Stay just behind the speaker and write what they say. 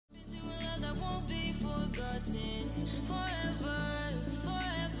be forgotten forever,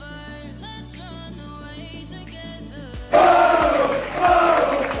 forever. Let's run away together.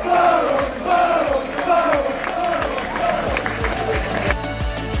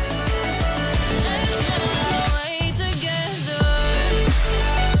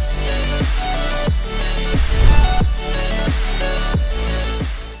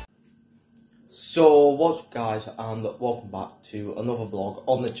 So what's up guys, and welcome back to another vlog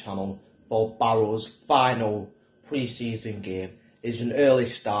on the channel for Barrow's final pre-season game. It's an early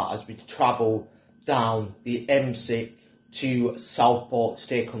start as we travel down the M6 to Southport to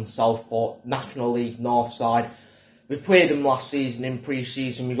take on Southport, National League North side. We played them last season in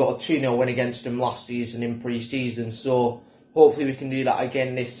pre-season. We got a 2-0 win against them last season in pre-season, so hopefully we can do that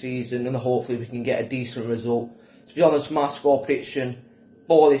again this season, and hopefully we can get a decent result. To be honest, my score prediction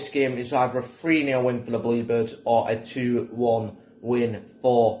for this game is either a 3-0 win for the Bluebirds or a 2-1 win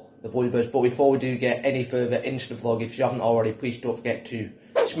for the Bluebirds. But before we do get any further into the vlog, if you haven't already, please don't forget to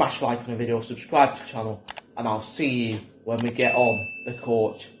smash a like on the video, subscribe to the channel, and I'll see you when we get on the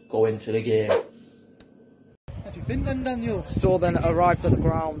coach going to the game. Have you been then, Daniel? So then arrived at the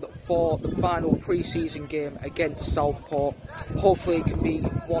ground for the final pre-season game against Southport. Hopefully it can be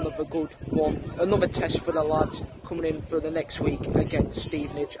one of a good one. Another test for the lads coming in for the next week against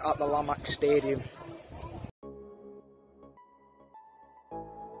Stevenage at the Matchday Stadium.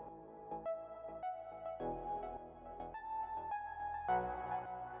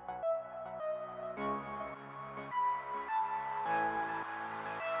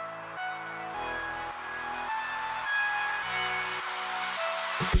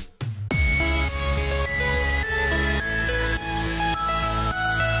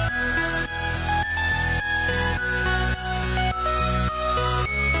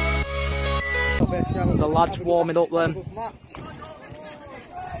 The lads warming up then.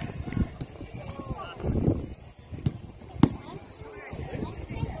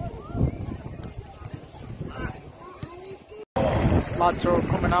 Lads are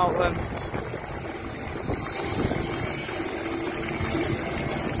coming out then.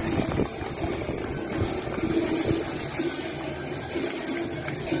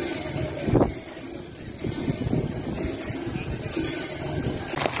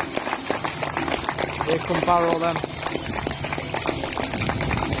 Here come Barrow then.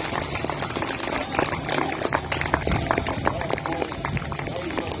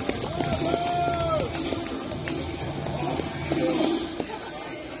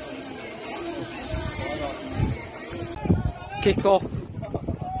 Kick off.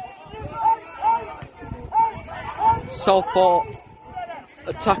 Southport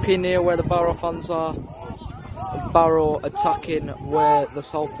attacking near where the Barrow fans are. Barrow attacking where the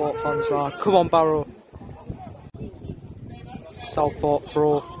Southport fans are. Come on, Barrow. Southport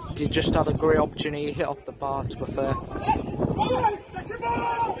throw. He just had a great opportunity, hit off the bar, to be fair.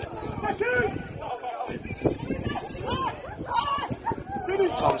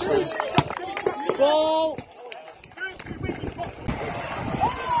 Thompson. Ball.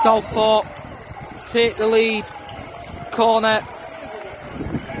 Southport take the lead. Corner.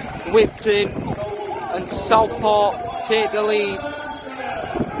 Whipped in. And Southport take the lead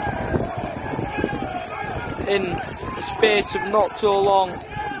in a space of not too long.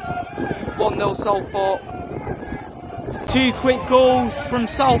 1-0 Southport. 2 quick goals from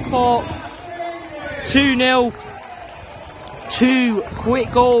Southport. 2-0. 2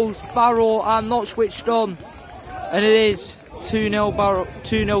 quick goals. Barrow are not switched on, and it is 2-0 Barrow.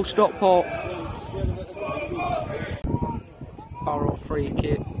 2-0 Stockport. Barrow free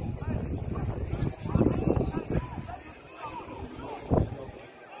kick.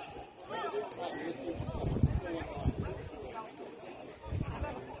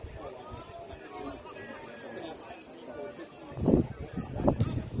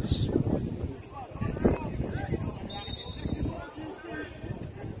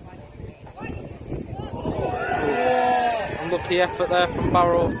 Unlucky effort there from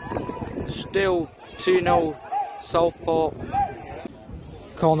Barrow. Still 2-0 Southport.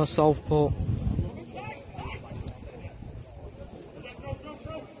 Corner Southport.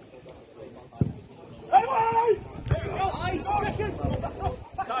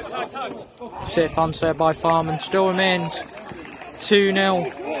 Safe answer by Farman. Still remains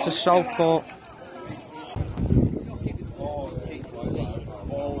 2-0 to Southport.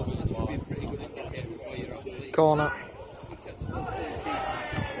 Corner.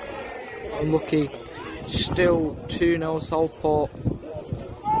 Unlucky. Still 2-0 Southport.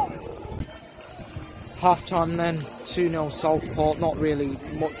 Half time then, 2-0 Southport. Not really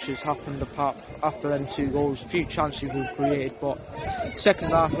much has happened apart after them 2 goals. A few chances we've created, but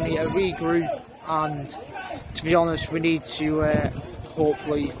second half we need to regroup and to be honest, we need to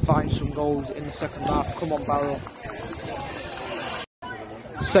hopefully find some goals in the second half. Come on, Barrow.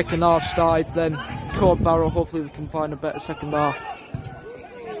 Second half started then. Come on, Barrow, hopefully we can find a better second half.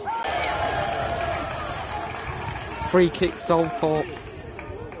 Free kick, Southport.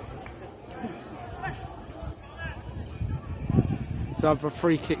 So either a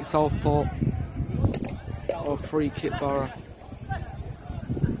free kick Southport or free kick Barrow.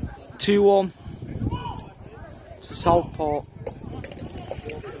 2-1 to Southport.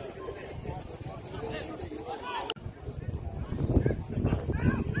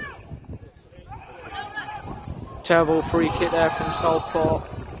 Terrible free kick there from Southport.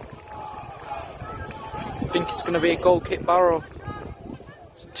 I think it's going to be a goal kick Barrow.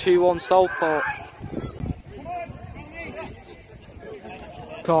 It's 2-1 Southport.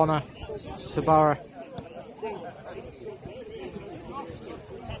 Corner to Barrow.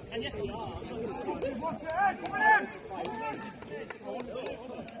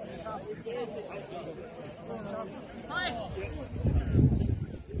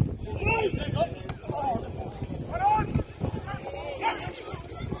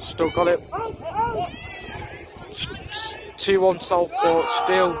 Still got it. 2-1 Southport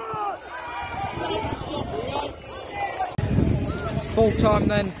still. Full time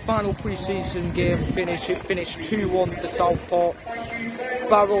then, final pre-season game finish. It finished 2-1 to Southport.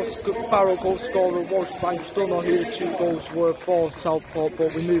 Barrow goal scorer was blank. Still not who the 2 goals were for Southport,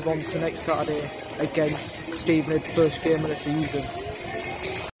 but we move on to next Saturday against Stevenage, first game of the season.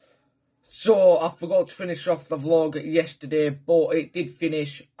 So I forgot to finish off the vlog yesterday, but it did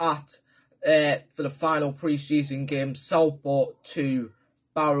finish at for the final pre-season game, Southport 2,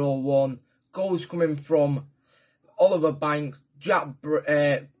 Barrow 1. Goals coming from Oliver Banks, Jack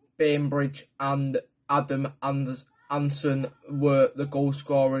Bainbridge and Adam Anson were the goal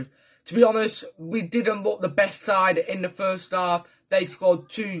scorers. To be honest, we didn't look the best side in the first half. They scored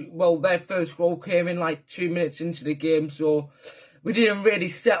their first goal came in like 2 minutes into the game, so we didn't really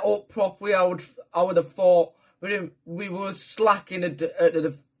set up properly. I would have thought we were slacking at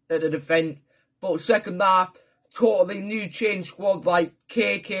the defence. But second half, totally new change squad. Like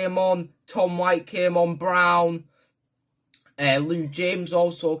Kay came on, Tom White came on, Brown, Lou James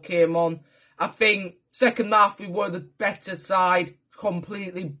also came on. I think second half we were the better side.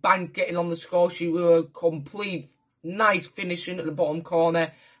 Completely banked getting on the score sheet. We were complete nice finishing at the bottom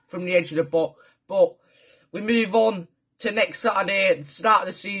corner from the edge of the box. But we move on to next Saturday, at the start of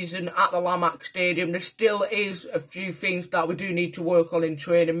the season at the Matchday Stadium. There still is a few things that we do need to work on in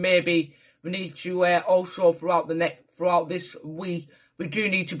training. Maybe we need to also throughout this week, we do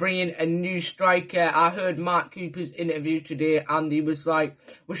need to bring in a new striker. I heard Mark Cooper's interview today, and he was like,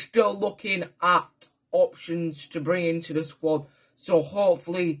 we're still looking at options to bring into the squad. So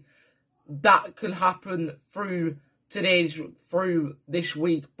hopefully that can happen through this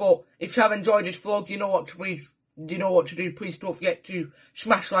week. But if you have enjoyed this vlog, you know what to do. Please don't forget to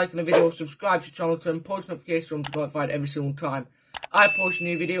smash like on the video, subscribe to the channel, turn post notifications to be notified every single time I post a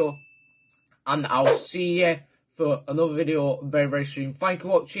new video, and I'll see you for another video very, very soon. Thank you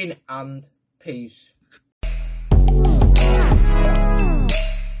for watching, and peace.